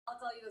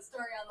tell you the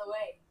story on the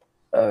way.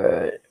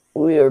 Alright,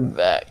 we are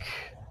back.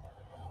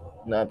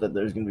 Not that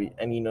there's going to be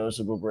any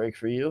noticeable break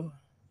for you.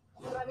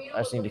 I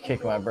just need to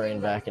kick my brain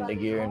back into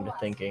gear into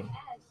thinking.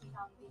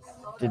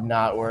 Did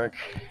not work.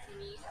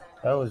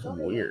 That was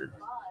weird.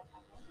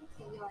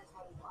 I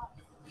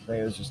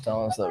think it was just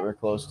telling us that we're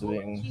close to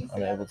being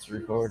unable to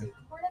record.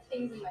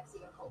 Okay,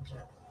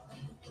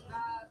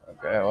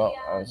 well,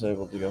 I was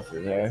able to go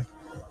through there.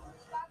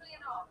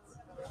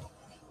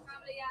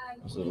 I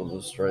was able to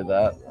destroy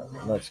that.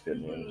 That's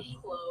good news.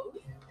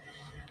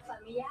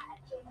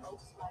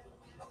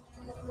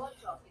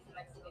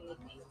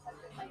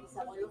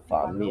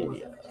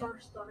 Familia.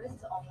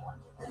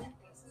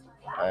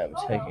 I am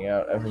taking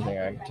out everything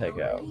I can take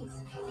out.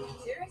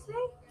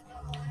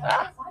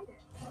 Ah!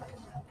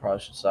 Probably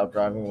should stop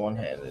driving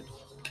one-handed.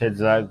 Kids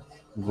that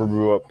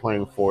grew up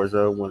playing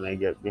Forza when they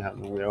get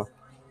behind the wheel.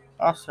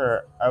 Oh,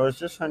 sir, I was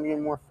just trying to get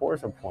more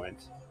Forza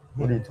points.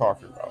 What are you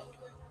talking about?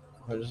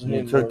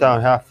 You took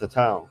down half the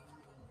town.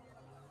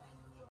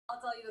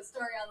 I'll tell you the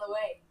story on the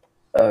way.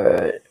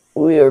 Alright,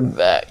 we are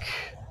back.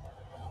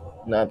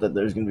 Not that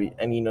there's going to be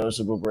any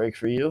noticeable break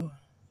for you.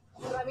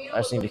 I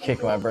just need to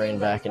kick my brain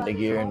back into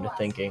gear into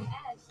thinking.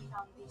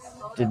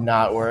 Did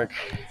not work.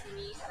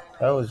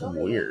 That was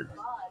weird.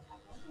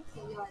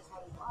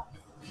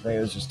 I think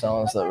it was just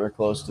telling us that we're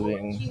close to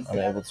being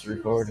unable to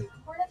record.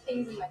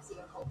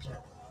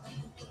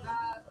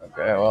 Okay,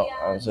 well,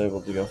 I was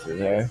able to go through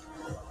there.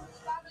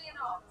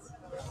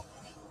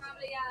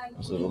 I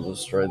was able to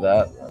destroy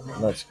that.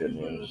 That's good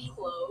news.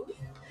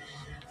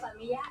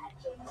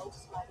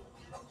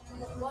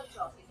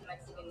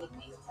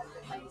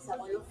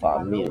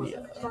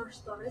 Familia.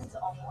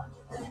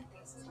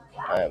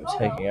 I am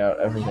taking out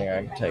everything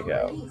I can take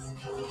out.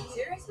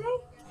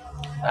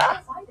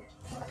 Ah!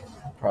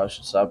 Probably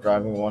should stop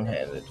driving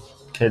one-handed.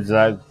 Kids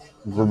that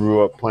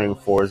grew up playing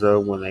Forza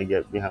when they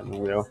get behind the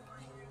wheel.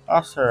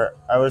 Oh, sir,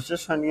 I was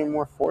just trying to get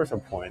more Forza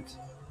points.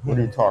 What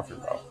are you talking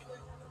about?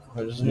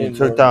 You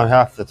took down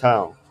half the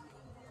town.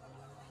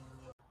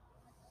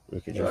 We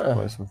could just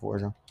play some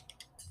Forza.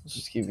 Let's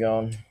just keep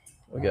going.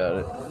 We got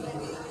it.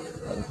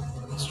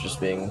 It's just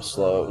being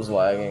slow. It was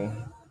lagging.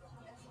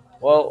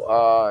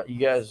 Well, you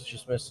guys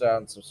just missed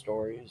out on some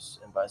stories,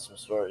 and by some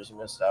stories, you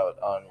missed out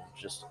on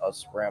just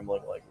us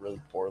rambling like really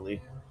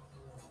poorly.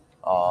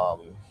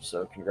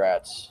 So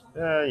congrats.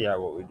 Yeah,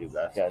 what we do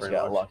best. You guys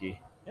got lucky.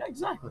 Yeah,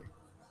 exactly.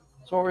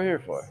 That's what we're here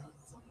for.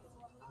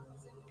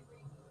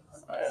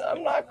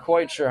 I'm not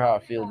quite sure how I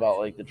feel about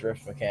like the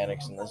drift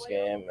mechanics in this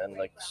game and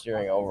like the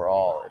steering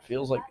overall. It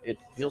feels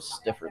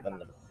stiffer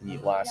than the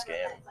last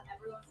game.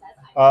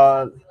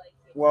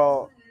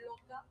 Well,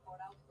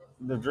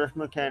 the drift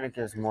mechanic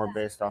is more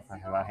based off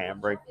of the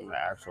handbrake than the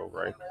actual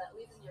brake.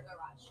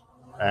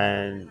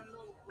 And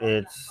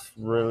it's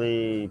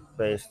really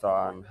based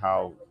on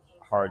how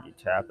hard you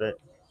tap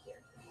it.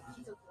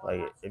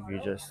 Like, if you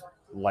just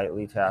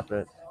lightly tap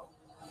it,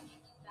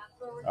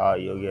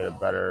 you'll get a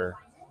better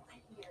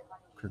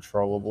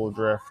controllable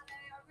drift.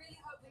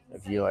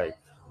 If you, like,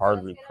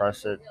 hardly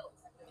press it,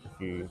 if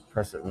you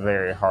press it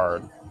very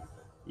hard,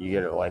 you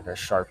get it like a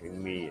sharp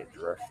immediate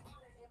drift.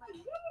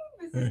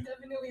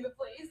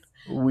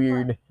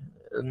 Weird.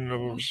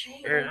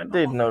 I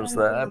did notice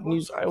that.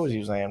 I always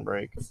use the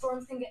handbrake.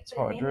 That's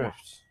how I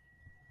drift.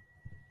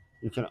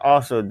 You can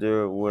also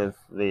do it with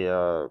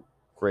the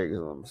brakes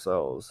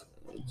themselves.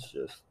 It's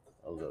just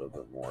a little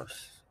bit more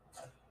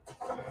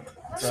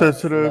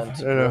sensitive.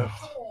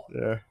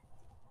 Yeah.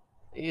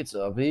 It's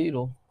a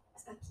beetle.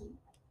 It's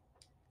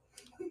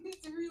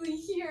really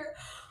here.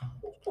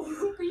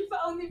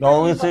 The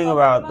only thing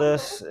about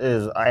this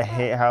is I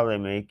hate how they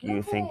make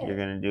you think you're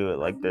gonna do it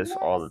like this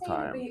all the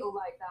time.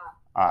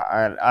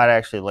 I'd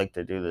actually like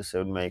to do this. It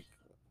would make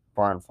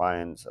barn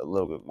finds a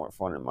little bit more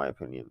fun, in my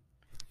opinion,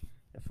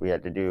 if we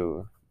had to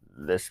do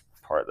this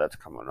part that's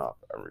coming up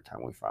every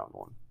time we found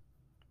one.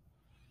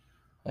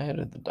 I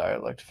hated the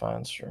dialect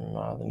finds from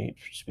the Need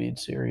for Speed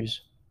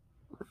series.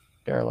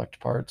 Derelict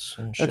parts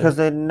and shit. Because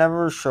they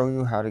never show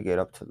you how to get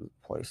up to the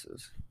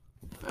places.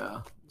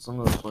 Yeah, some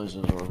of those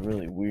places were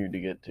really weird to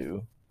get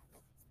to.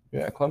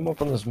 Yeah, climb up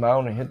on this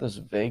mountain and hit this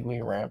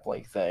vaguely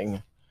ramp-like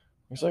thing.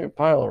 Looks like a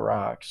pile of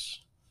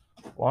rocks.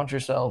 Launch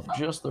yourself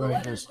just the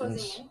right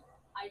distance,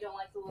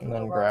 and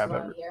then grab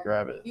it. You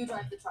drive the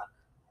truck.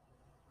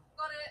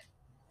 Got it.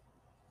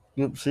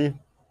 Yep, see?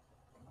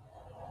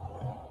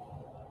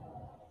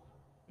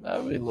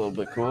 That would be a little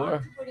bit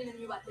cooler.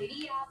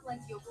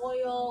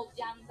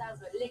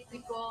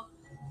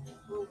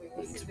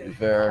 To be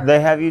fair, they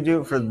have you do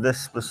it for this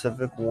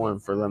specific one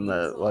for them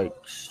to like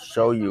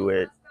show you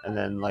it, and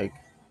then like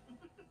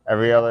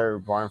every other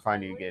barn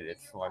find you get,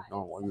 it's like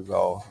normal. You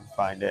go and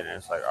find it, and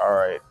it's like, all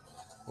right,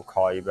 we'll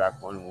call you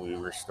back when we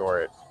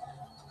restore it.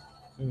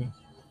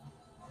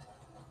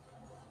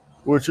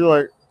 Which is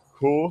like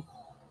cool.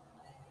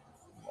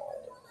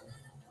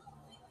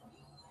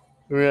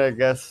 I mean, I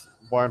guess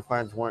barn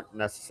finds weren't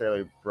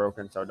necessarily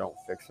broken, so don't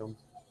fix them.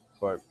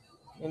 But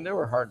I mean, they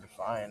were hard to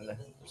find,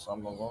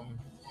 some of them.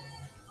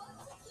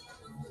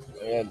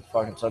 We had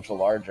fucking such a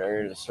large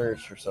area to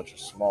search for such a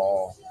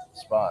small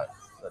spot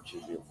that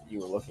you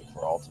were looking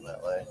for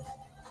ultimately.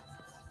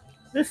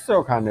 It's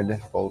still kind of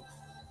difficult.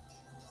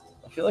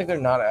 I feel like they're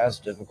not as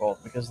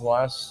difficult because the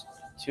last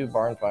 2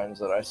 barn finds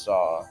that I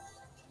saw,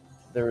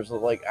 there was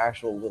like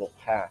actual little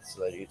paths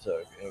that you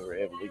took and you were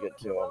able to get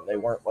to them. They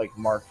weren't like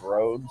marked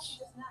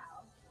roads,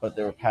 but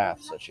there were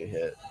paths that you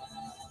hit.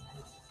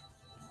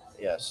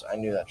 Yes, I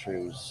knew that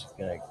tree was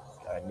gonna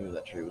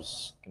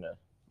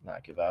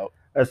not give out.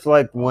 It's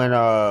like when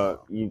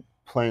you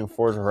playing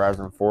Forza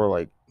Horizon 4,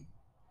 like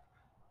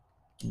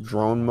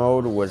drone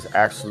mode was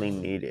actually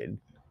needed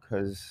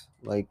because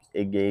like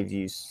it gave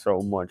you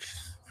so much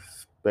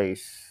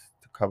space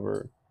to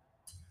cover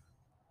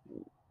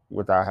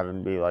without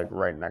having to be like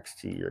right next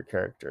to your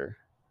character.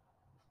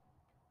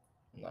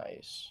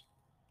 Nice.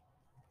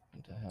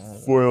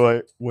 For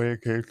like when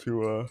it came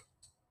to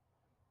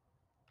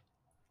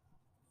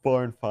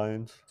barn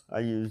finds, I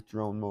used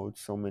drone mode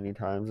so many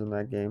times in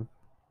that game.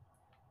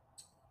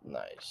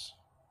 Nice.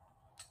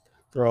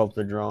 Throw up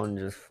the drone and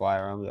just fly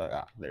around. Be like,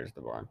 ah, there's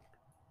the barn.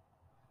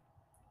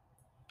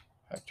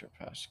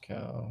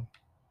 Hectopascal.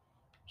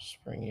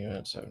 Spring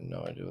units. I have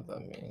no idea what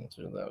that means.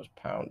 That was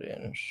pound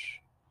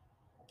inch.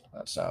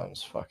 That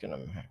sounds fucking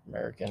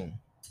American.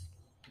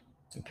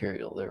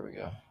 Imperial. There we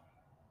go.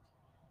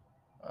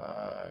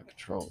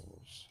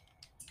 Controls.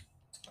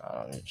 I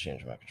don't need to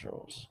change my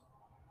controls.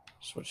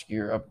 Switch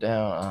gear up,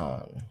 down,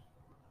 on.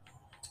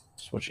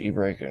 Switch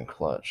e-brake and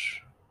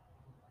clutch.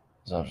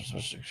 I'm just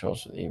switch the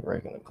controls to the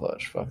e-brake and the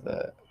clutch. Fuck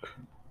that.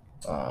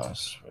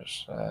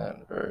 Switch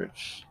that.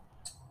 Verge.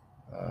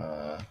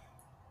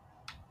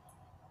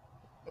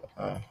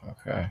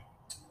 Okay.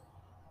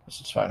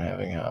 This is fine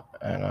having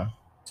Anna.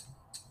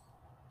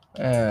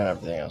 And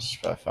everything else is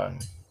probably fine.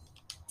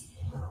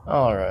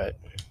 Alright.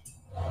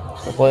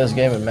 We'll play this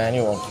game in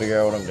manual and figure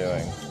out what I'm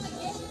doing.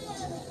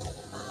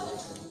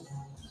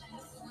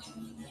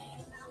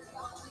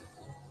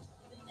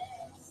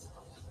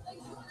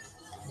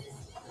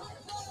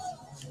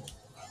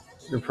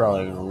 You're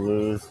probably gonna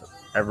lose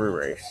every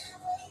race.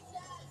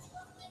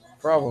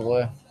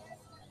 Probably.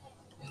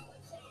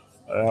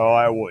 Oh,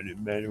 I wouldn't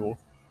manual.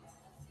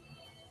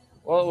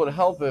 Well, it would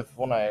help if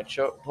when I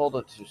told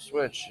it to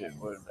switch, it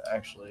would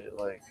actually,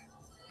 like,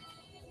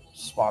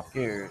 swap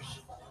gears.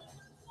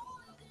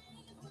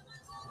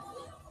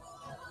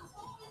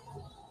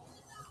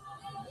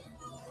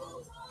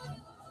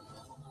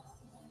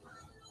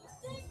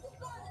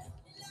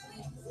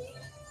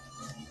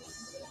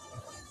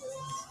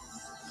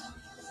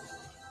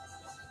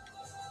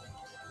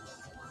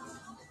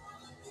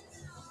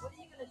 What are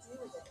you gonna do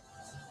with it?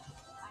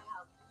 I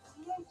have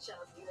muchas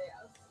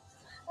ideas.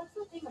 That's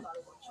the thing about a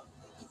workshop.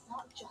 It's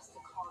not just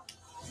a car,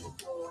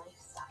 it's a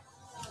lifestyle.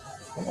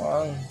 Come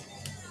on.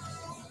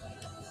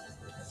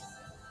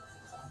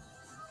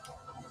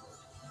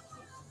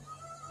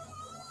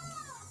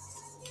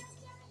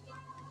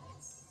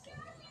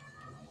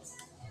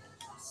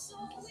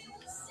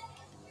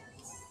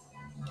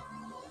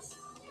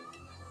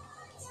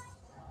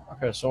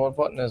 Okay, so what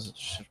button is it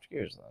to shift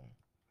gears then?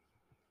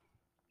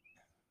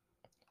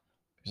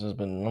 Because there's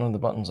been none of the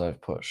buttons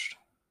I've pushed.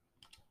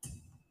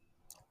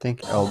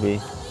 Think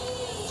LB.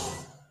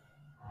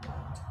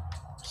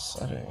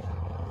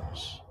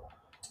 Settings.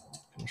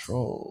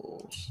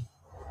 Controls.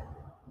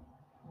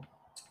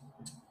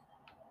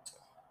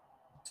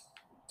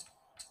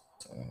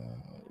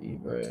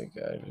 E-brake,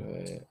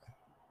 activate.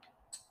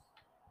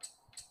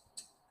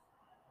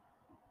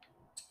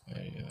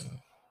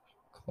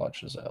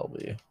 Clutch is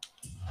LB.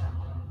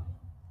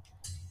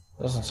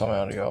 Doesn't tell me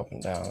how to go up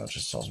and down, it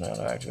just tells me how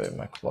to activate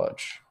my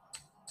clutch.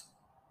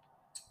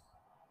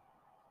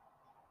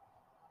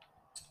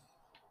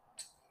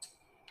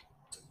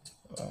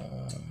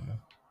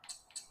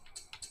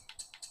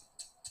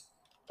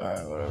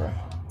 Alright, whatever.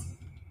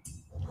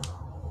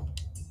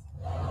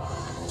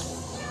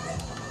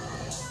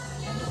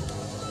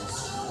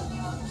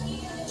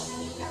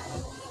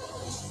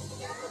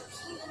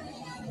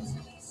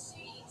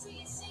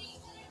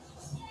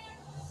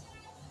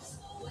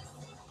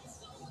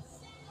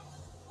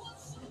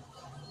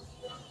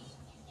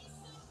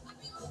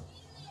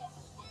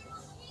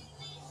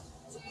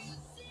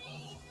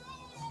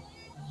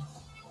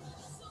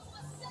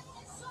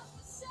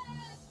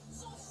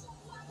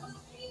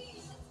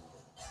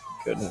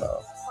 Good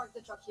enough. Park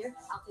the truck here.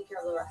 I'll take care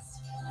of the rest.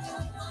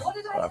 What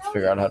did I I'll have to tell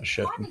figure you? out how to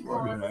shift I didn't before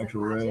I do know an it was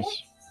actual magic.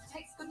 race. It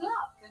takes good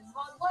luck and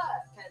hard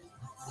work and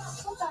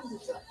sometimes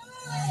it's luck.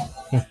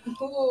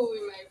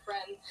 Ooh, my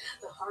friend.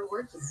 The hard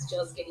work is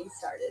just getting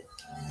started.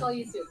 Call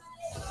you soon.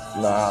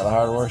 Nah, the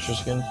hard work's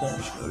just getting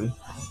finished, buddy.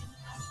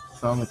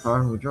 Found the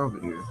car and we drove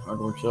it here. Hard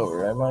work's over,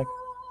 right, Mike?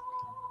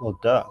 Well,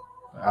 duh.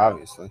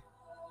 Obviously.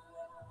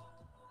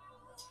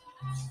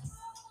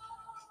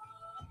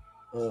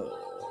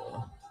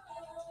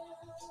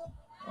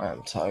 I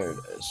am tired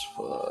as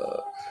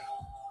fuck.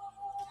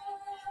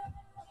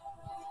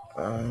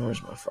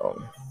 Where's my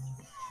phone?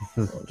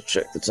 I want to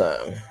check the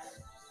time.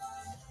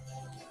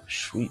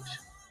 Sweet.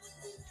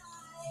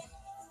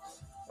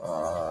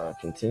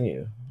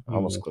 Continue. I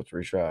almost clicked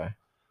retry.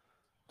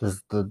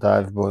 Does the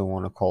dive boy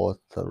want to call it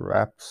the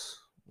Raps?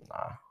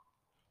 Nah.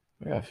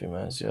 We got a few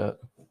minutes yet.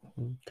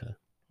 Okay.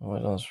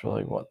 We've done this for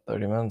like, what,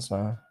 30 minutes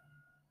now?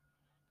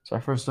 It's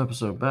our first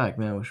episode back,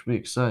 man. We should be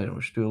excited.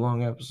 We should do a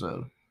long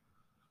episode.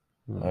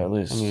 Or at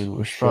least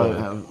we should probably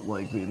have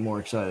be more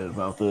excited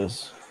about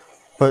this.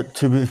 But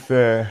to be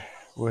fair,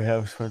 we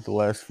have spent the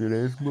last few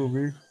days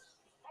moving.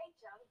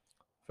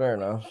 Fair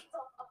enough.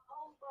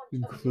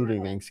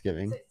 Including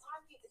Thanksgiving.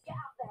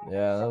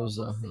 Yeah, that was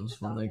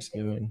fun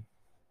Thanksgiving.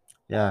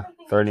 Yeah,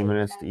 30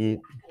 minutes to eat.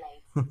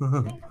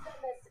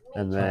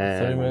 And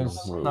then 30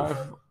 minutes. move.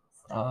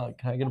 Can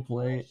I get a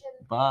plate?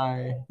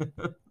 Bye.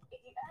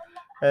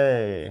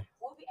 Hey.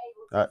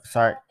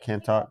 Sorry,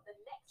 can't talk.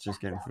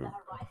 Just getting food.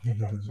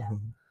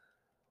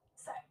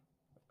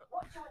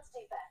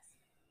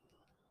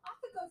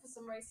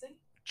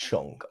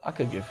 Chunk. I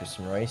could go for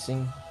some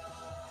racing.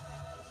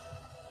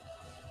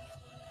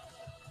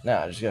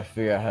 Nah, I just gotta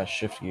figure out how to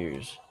shift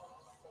gears.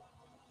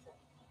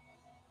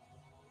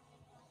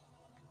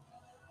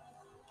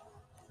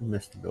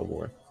 Missed the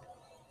billboard.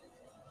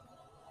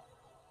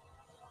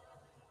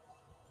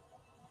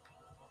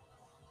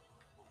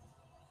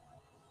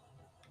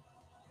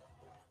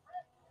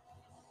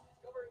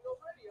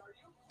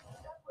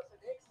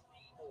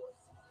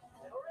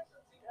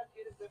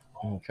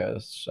 Okay,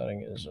 this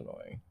setting is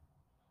annoying.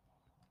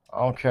 I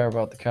don't care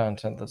about the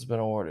content that's been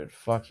awarded.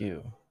 Fuck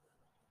you.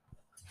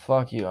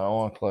 Fuck you. I don't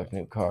want to collect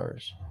new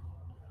cars.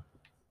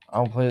 I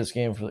don't play this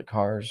game for the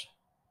cars.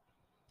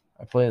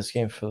 I play this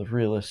game for the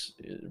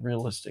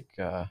realistic.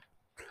 I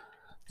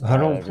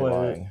don't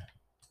play.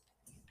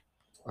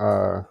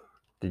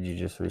 Did you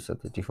just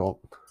reset the default?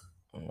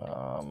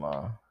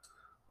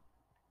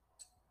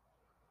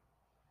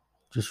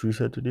 Just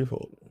reset the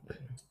default.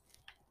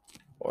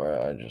 Or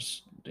I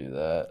just do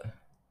that.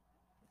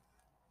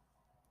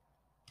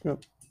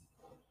 Yep.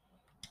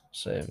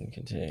 Save and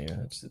continue.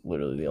 That's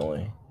literally the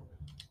only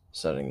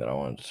setting that I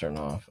wanted to turn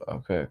off.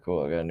 Okay,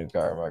 cool. I got a new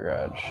car in my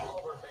garage.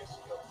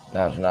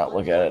 Now to not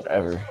look at it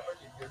ever.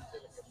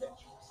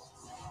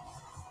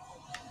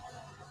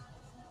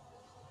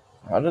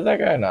 How did that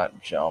guy not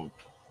jump?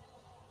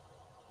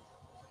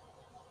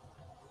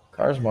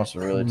 Cars must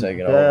have really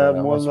taken over. Yeah,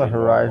 one of the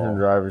Horizon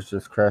drivers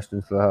just crashed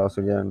into the house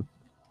again.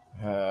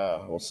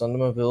 We'll send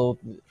them a bill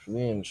for the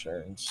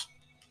insurance.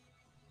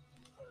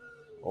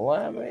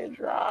 Let me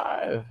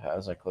drive.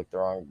 As I click the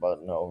wrong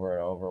button over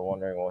and over,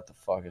 wondering what the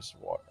fuck is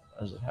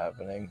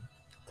happening.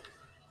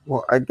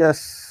 Well, I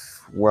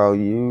guess while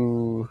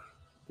you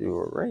do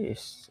a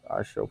race,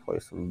 I shall play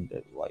some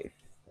Dead Life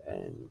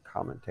and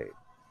commentate.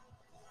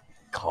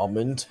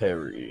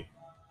 Commentary.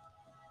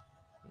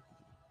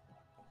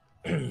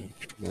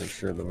 Make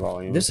sure the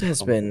volume. This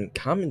has been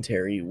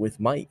commentary with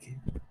Mike.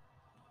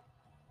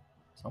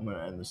 So I'm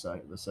gonna end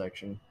the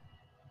section.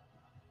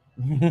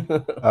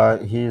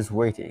 He is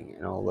waiting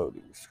in a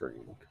loading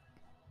screen.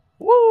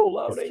 Woo,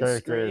 loading his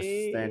character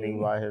screen. Is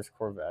standing by his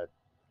Corvette,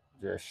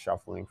 just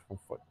shuffling from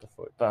foot to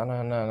foot,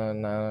 pointing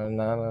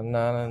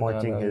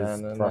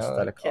his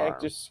prosthetic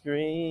character arm.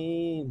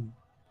 Screen.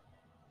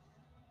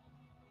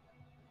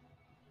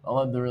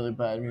 I'll have the really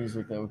bad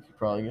music that we could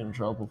probably get in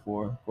trouble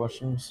for.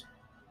 Questions?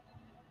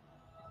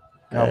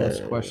 Comments,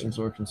 questions,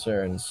 or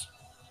concerns?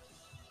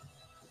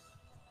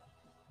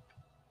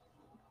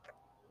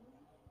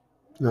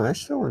 No, I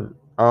still went.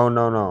 Oh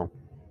no.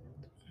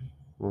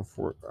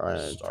 Before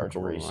Start a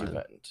race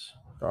event.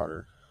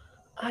 Daughter.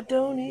 I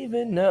don't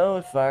even know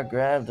if I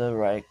grabbed the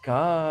right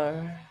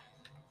car.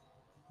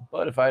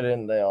 But if I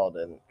didn't, they all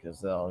didn't,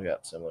 because they all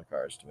got similar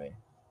cars to me.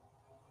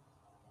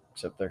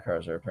 Except their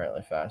cars are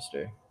apparently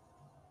faster.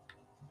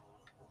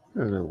 It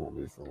won't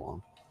be for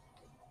long.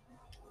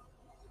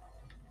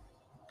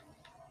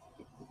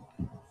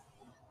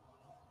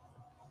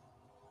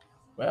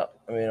 Well,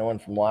 I mean, I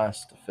went from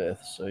last to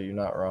fifth, so you're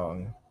not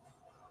wrong.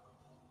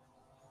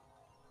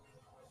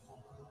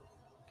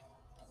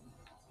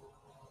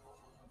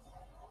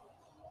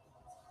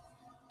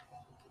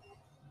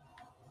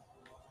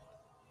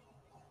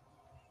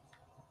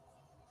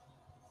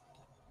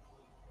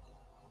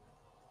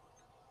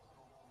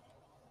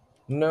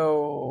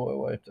 No, I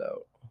wiped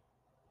out.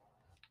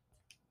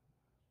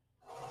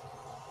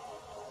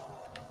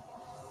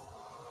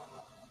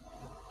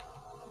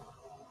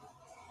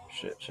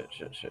 Shit.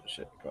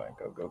 Go on,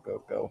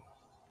 go.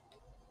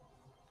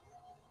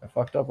 I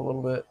fucked up a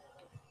little bit.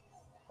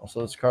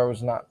 Also, this car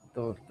was not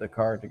the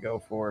car to go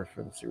for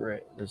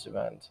this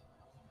event.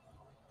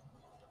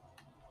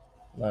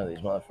 None of these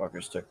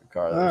motherfuckers took the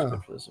car that was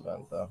good for this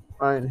event, though.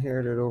 I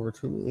inherited over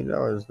 $2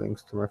 million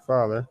thanks to my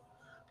father.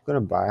 I'm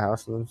gonna buy a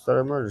house and then start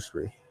a murder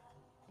spree.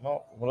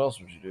 Well, what else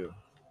would you do?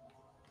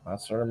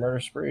 Not start a murder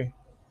spree?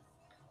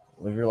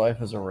 Live your life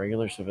as a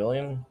regular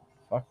civilian?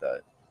 Fuck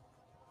that.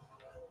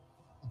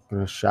 I'm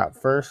gonna shop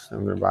first.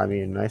 I'm gonna buy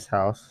me a nice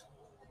house.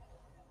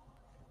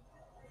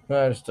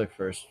 No, I just took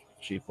first,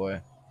 cheap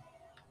way.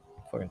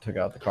 Fucking took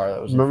out the car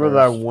that was. Remember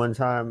that one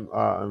time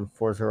in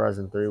Forza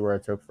Horizon 3 where I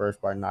took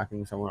first by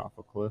knocking someone off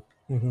a cliff?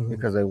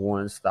 because they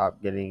wouldn't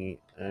stop getting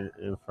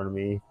in front of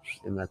me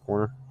in that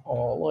corner.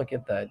 Oh, look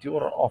at that. You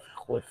are off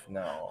cliff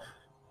now.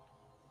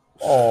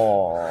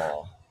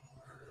 Oh,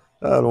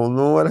 I don't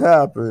know what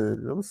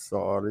happened. I'm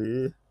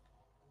sorry.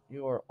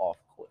 you are off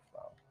cliff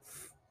now.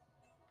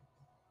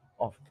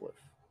 Off cliff.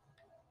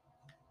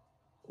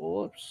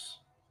 Whoops.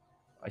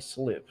 I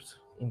slipped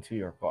into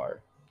your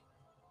car.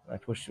 And I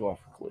pushed you off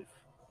a cliff.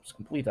 It was a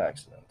complete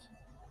accident.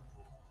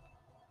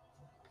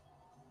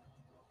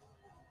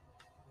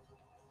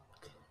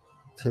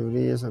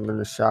 Activities. I'm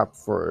gonna shop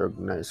for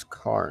a nice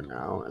car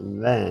now,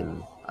 and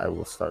then I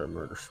will start a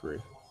murder spree.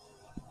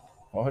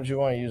 Why would you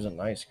want to use a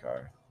nice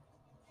car?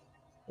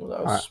 Well,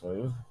 that was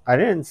smooth. I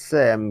didn't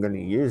say I'm gonna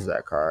use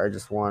that car. I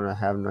just want to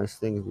have nice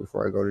things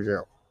before I go to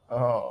jail.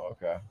 Oh,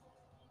 okay.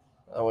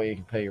 That way you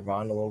can pay your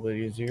bond a little bit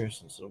easier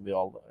since it'll be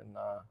all in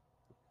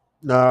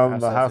No,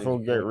 the assets house that you will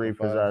can get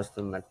liquefy. repossessed,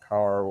 and the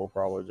car will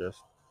probably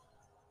just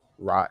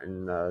rot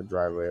in the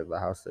driveway of the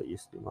house that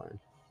used to be mine.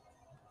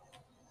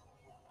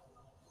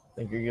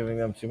 Think you're giving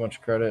them too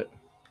much credit?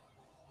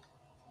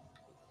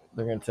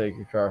 They're gonna take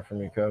your car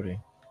from you, Cody.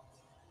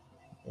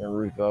 They're gonna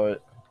repo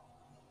it,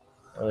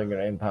 or they're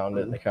gonna impound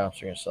it, and the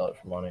cops are gonna sell it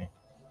for money.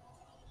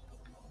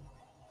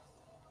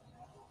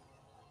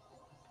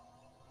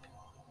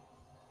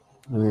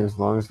 I mean, as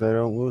long as they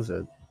don't lose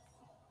it.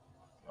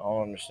 I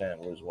don't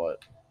understand. Lose what?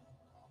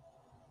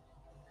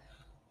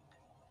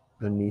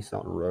 The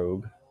Nissan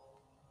Rogue.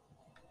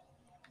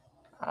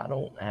 I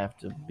don't have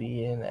to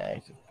be an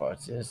active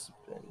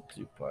participant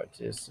to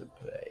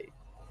participate.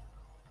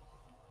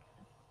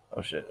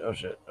 Oh shit, oh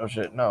shit, oh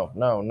shit. No,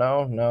 no,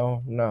 no,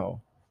 no,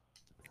 no.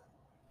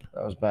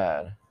 That was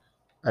bad.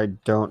 I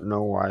don't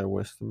know why I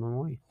wasted my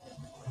money.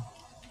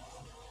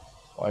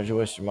 Why'd you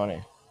waste your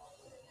money?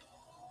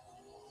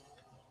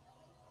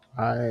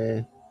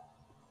 I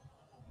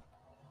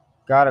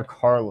got a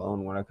car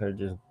loan when I could have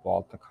just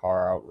bought the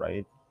car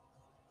outright.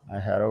 I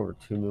had over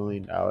 $2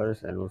 million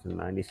and it was a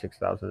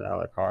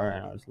 $96,000 car,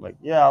 and I was like,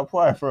 "Yeah, I'll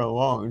apply for a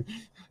loan."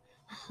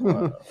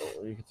 You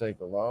could take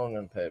the loan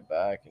and pay it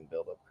back and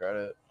build up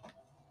credit.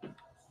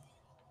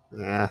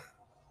 Yeah,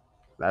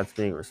 that's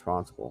being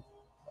responsible.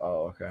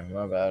 Oh, okay,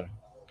 my bad.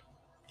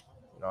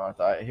 No, I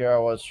thought here I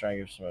was trying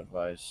to give some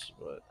advice,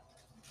 but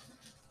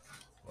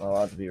I'm not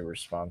allowed to be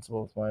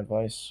responsible with my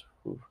advice.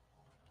 Whew.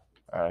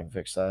 All right, I can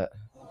fix that.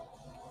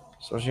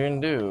 So what you're gonna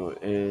do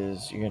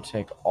is you're gonna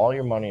take all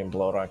your money and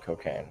blow it on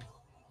cocaine.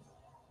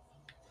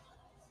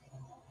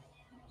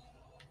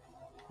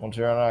 Once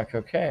you're on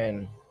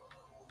cocaine,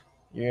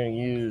 you're gonna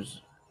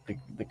use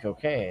the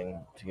cocaine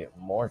to get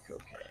more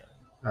cocaine.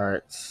 All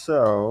right,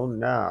 so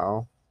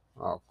now,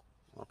 oh,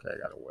 okay, I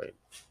gotta wait.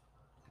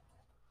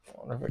 I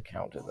wonder if it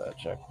counted that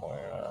checkpoint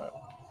or not.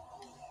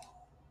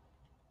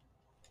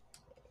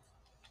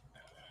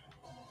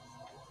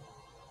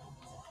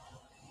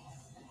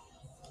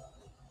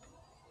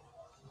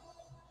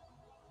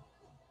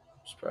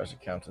 I'm surprised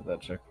it counted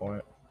that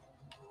checkpoint.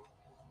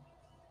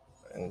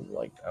 And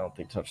like, I don't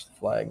think touched the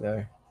flag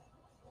there.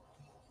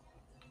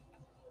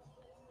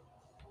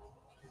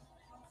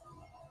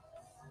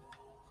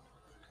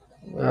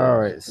 All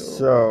right,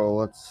 so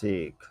let's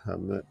see,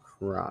 commit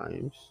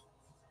crimes,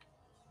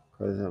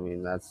 because I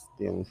mean that's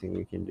the only thing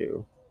we can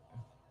do.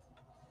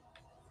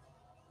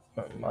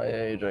 At my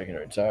age, I can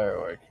retire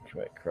or I can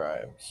commit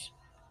crimes.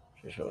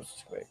 She chose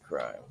to commit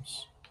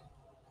crimes.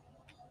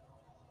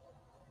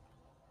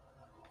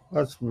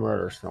 Let's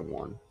murder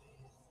someone.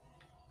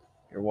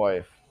 Your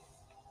wife.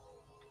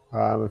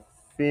 I'm a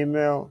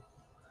female,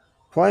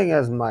 playing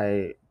as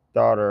my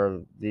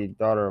daughter, the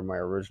daughter of my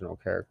original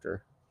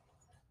character.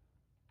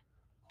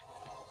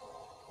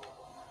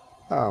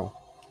 Oh,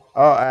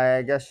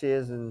 I guess she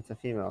isn't a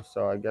female,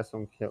 so I guess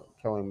I'm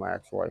killing my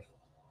ex-wife.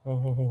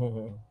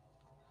 I'm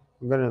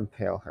gonna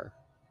impale her.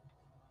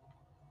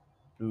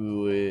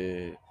 Do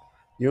it.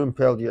 You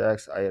impaled your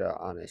ex Ida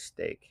on a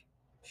stake.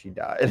 She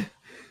died.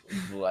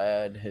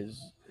 Vlad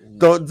has.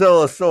 Don't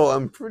tell us so.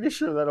 I'm pretty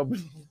sure that'll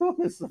be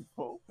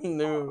noticeable.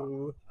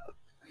 No.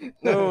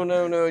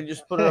 No.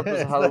 Just put it up as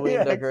a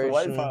Halloween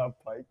decoration. On a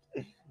pike.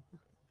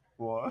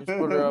 What? Just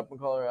put her up and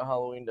call her a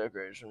Halloween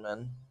decoration,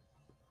 man.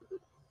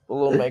 Put a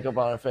little makeup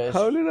on her face.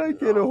 How did I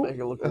get Make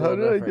it look a little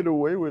different. I get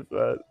away with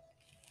that?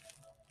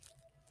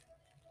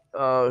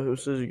 Who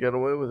says you got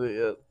away with it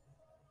yet?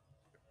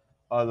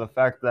 The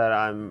fact that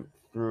I'm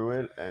through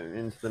it and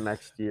into the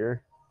next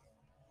year.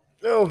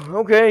 Oh,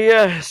 okay,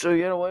 yeah. So you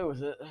get away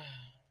with it.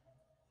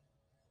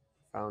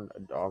 Found a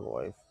dog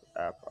life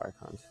app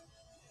icons.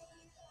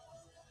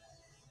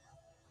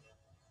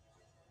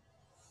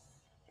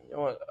 You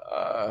know what?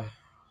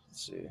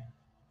 Let's see.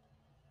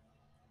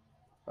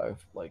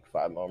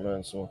 5 more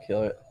minutes and we'll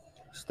kill it.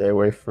 Stay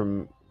away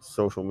from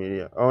social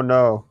media. Oh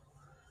no,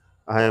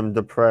 I am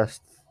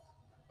depressed.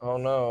 Oh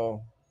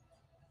no.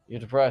 You're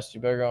depressed. You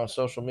better go on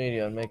social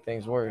media and make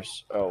things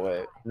worse. Oh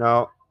wait.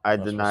 No, I I'm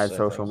not supposed to denied say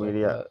social things like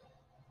media. that.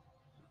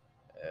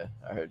 Yeah,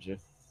 I heard you.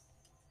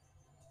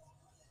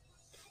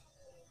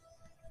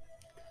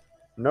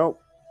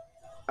 Nope.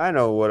 I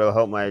know what'll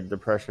help my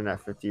depression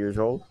at 50 years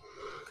old.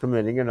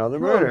 committing another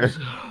murder.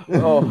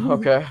 Oh,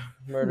 okay.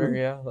 Murder,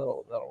 yeah,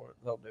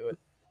 that'll do it.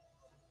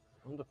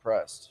 I'm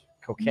depressed.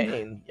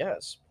 Cocaine,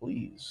 yes,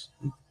 please.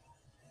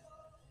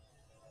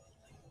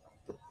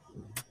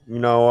 You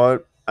know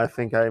what? I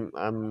think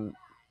I'm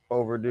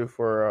overdue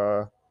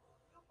for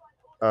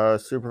a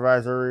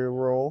supervisory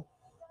role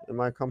in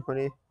my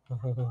company.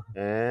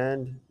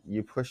 And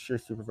you pushed your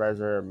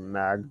supervisor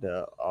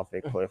Magda off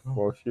a cliff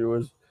while she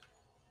was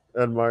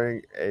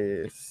admiring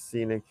a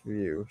scenic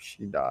view.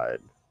 She died.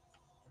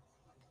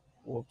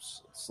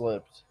 Whoops, it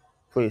slipped.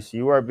 Police,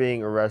 you are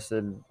being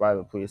arrested by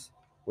the police.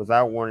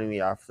 Without warning,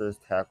 the officers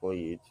tackle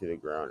you to the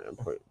ground and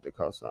put the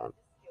cuffs on.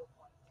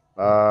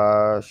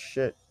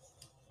 Shit.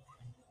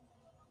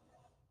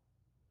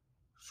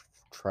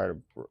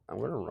 I'm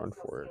gonna run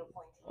for it.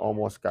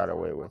 Almost got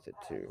away with it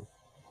too.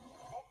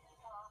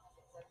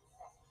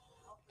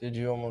 Did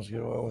you almost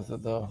get away with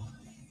it though?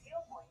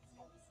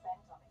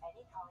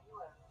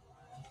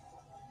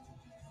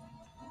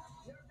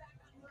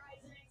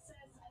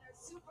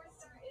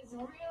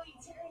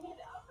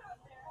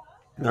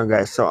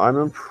 Okay, so I'm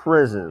in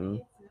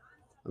prison.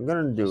 I'm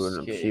gonna do an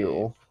Escape.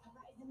 appeal.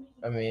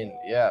 I mean,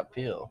 yeah,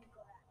 appeal.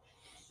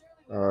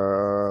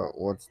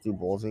 Let's do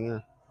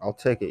Bolsinger. I'll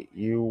take it.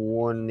 You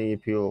won the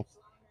appeal,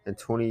 and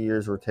 20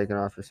 years were taken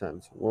off your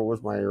sentence. What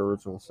was my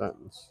original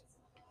sentence?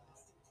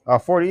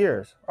 40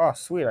 years. Oh,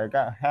 sweet. I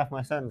got half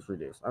my sentence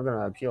reduced. I'm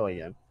gonna appeal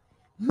again.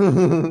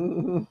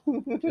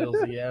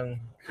 Appeals again.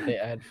 They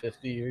add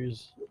 50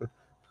 years.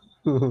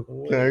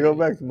 Can I go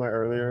back to my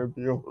earlier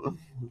appeal?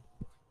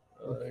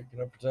 Can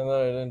I pretend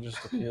that I didn't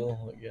just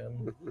appeal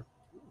again?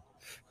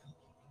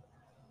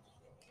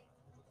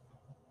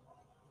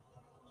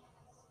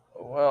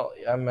 Well,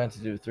 I meant to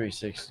do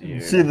 360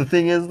 here. See, the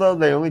thing is, though,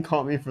 they only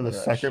caught me for the That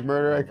second shit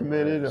murder I never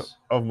committed works.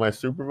 of my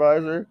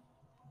supervisor.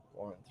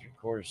 1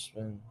 3/4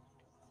 spin.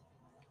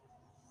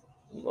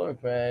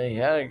 Look, man, he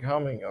had it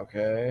coming,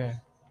 okay?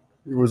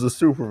 He was a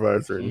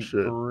supervisor and He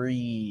shit.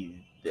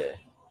 breathed.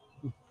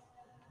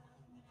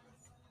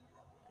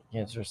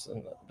 Can't stress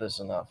this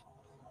enough.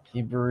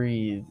 He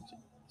breathed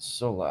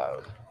so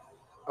loud.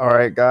 All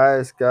right,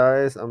 guys,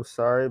 I'm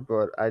sorry,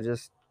 but I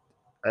just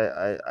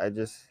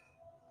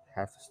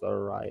have to start a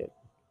riot.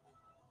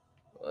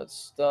 Let's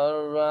start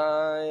a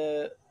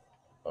riot.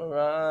 A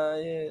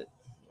riot.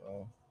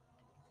 Oh.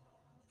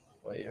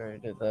 Wait, you already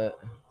did that.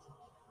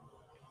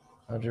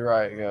 How'd your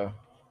riot go?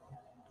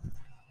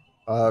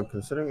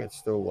 Considering it's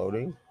still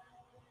loading,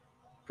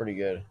 Pretty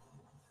good.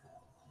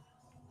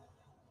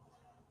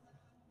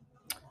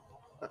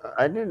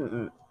 I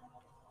didn't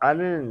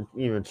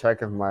even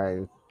check if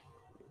my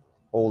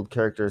old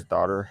character's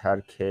daughter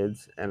had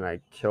kids, and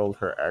I killed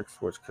her ex,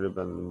 which could have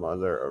been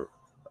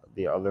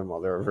the other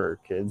mother of her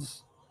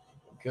kids.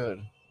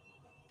 Good.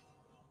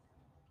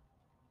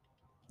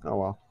 Oh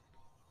well,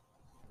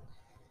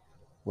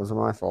 wasn't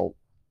my fault.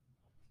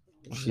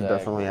 She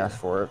definitely asked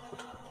for it.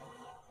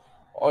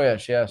 Oh yeah,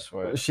 she asked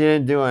for it. She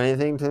didn't do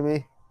anything to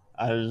me.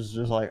 I was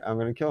just like, I'm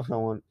gonna kill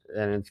someone,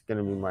 and it's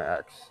gonna be my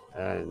ex,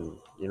 and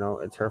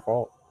it's her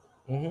fault.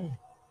 Mm-hmm.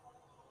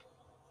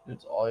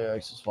 It's all your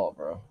ex's fault,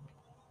 bro.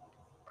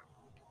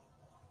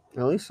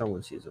 At least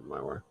someone sees it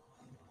my way.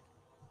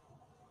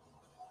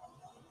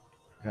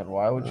 God,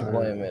 why would you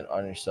blame it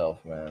on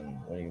yourself,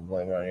 man, when you can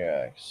blame it on your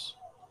ex?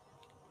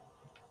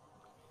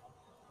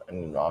 I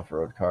need an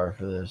off-road car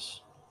for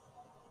this.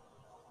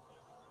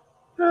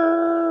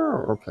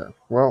 Okay,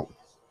 well,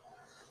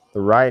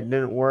 the riot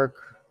didn't work.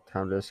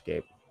 Time to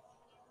escape.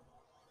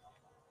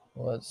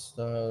 Let's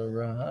start a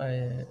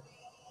riot.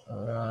 A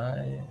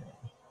riot.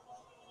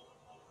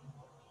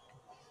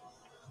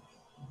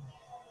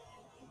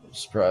 I'm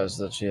surprised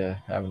that you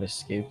haven't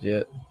escaped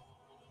yet.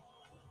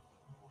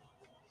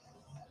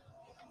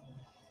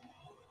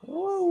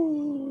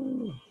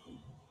 Woo!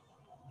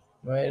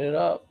 Made it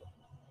up.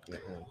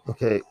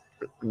 Okay,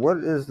 what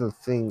is the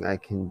thing I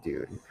can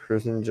do?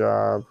 Prison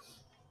jobs.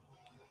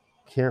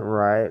 Can't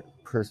riot.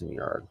 Prison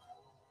yard.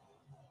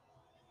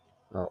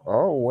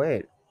 Oh,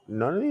 wait.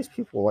 None of these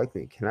people like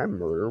me. Can I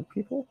murder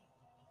people?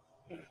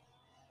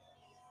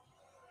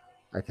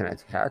 I can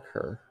attack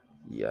her.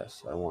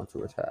 Yes, I want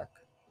to attack.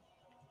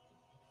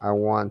 I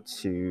want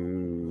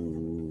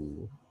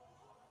to...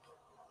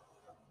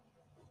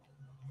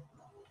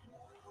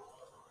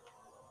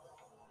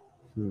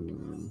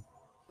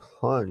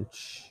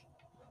 Punch.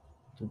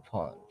 To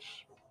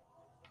punch.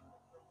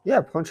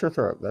 Yeah, punch her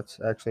throat. That's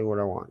actually what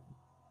I want.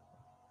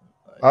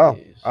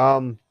 Nice.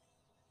 Oh,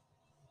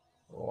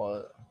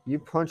 What? you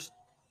punched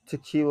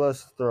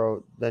Tequila's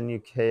throat, then you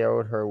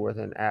KO'd her with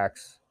an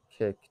axe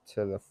kick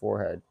to the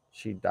forehead.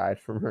 She died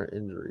from her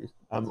injuries.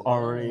 I'm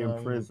already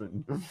in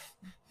prison.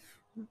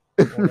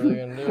 What are they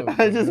gonna do?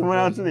 I just went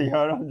out to the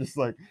yard. I'm just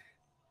like,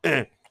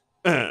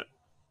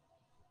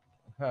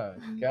 Huh?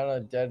 Got a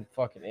dead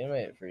fucking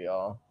inmate for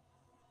y'all.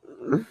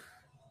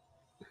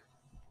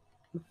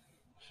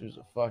 She was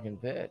a fucking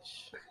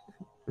bitch.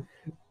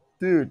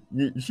 dude,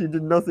 she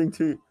did nothing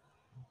to.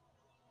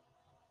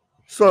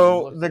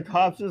 So the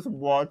cops just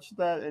watched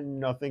that and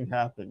nothing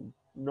happened.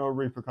 no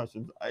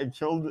repercussions.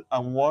 I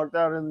walked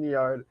out in the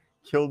yard,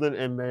 killed an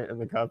inmate, and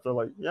the cops are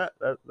like, yeah,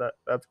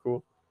 that's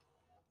cool.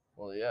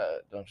 Well, yeah,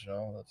 don't you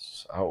know?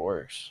 That's how it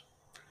works.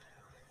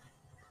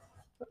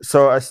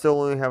 So I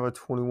still only have a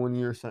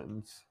 21-year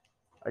sentence.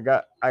 I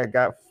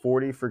got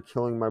 40 for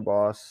killing my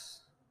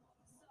boss.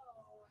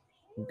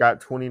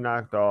 Got 20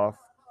 knocked off.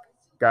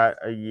 Got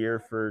a year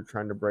for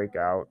trying to break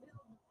out.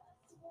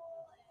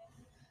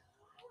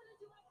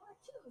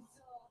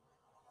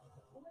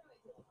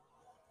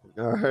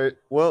 All right.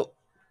 Well,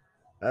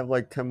 I have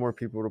like 10 more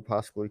people to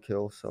possibly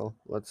kill, so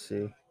let's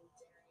see.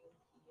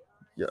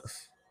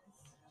 Yes.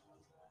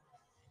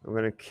 I'm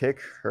going to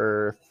kick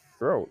her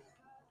throat.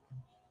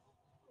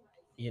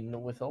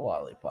 In with a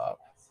lollipop.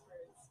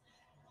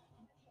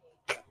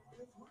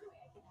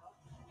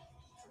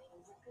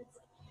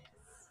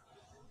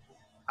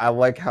 I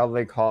like how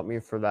they caught me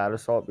for that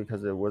assault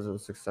because it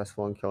wasn't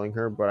successful in killing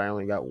her, but I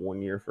only got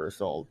 1 year for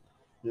assault.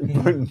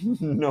 But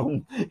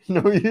no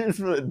years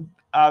for the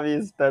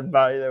obvious dead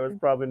body that was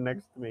probably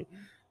next to me.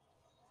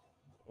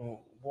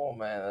 Well,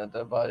 man, that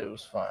dead body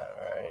was fine,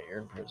 alright? You're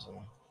in prison.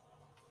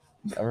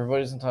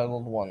 Everybody's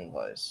entitled to one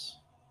vice.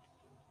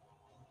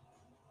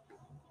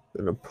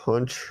 Gonna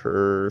punch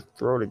her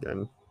throat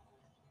again.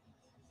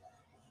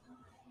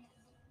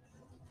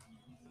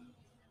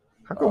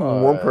 How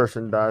come one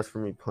person dies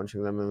from me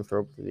punching them in the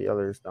throat, but the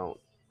others don't?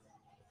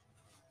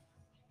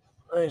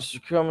 Thanks for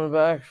coming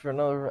back for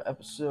another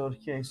episode,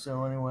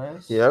 Queso,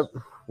 anyways. Yep,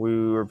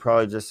 we were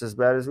probably just as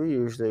bad as we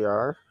usually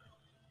are,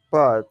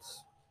 but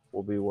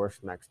we'll be worse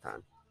next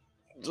time.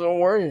 Don't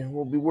worry,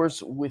 we'll be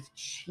worse with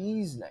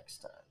cheese next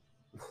time.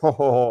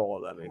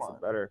 Oh, that makes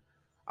it better.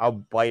 I'll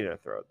bite a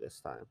throat this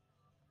time.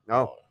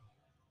 No.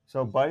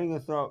 So biting a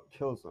throat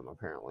kills them,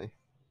 apparently.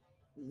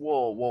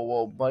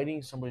 Whoa.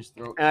 Biting somebody's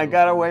throat. And I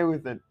got away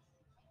with it.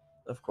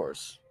 Of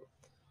course.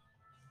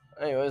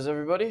 Anyways,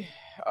 everybody,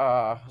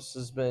 this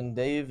has been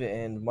Dave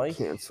and Mike.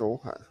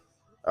 Cancel.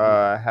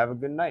 Have a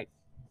good night.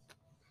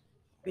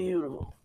 Beautiful.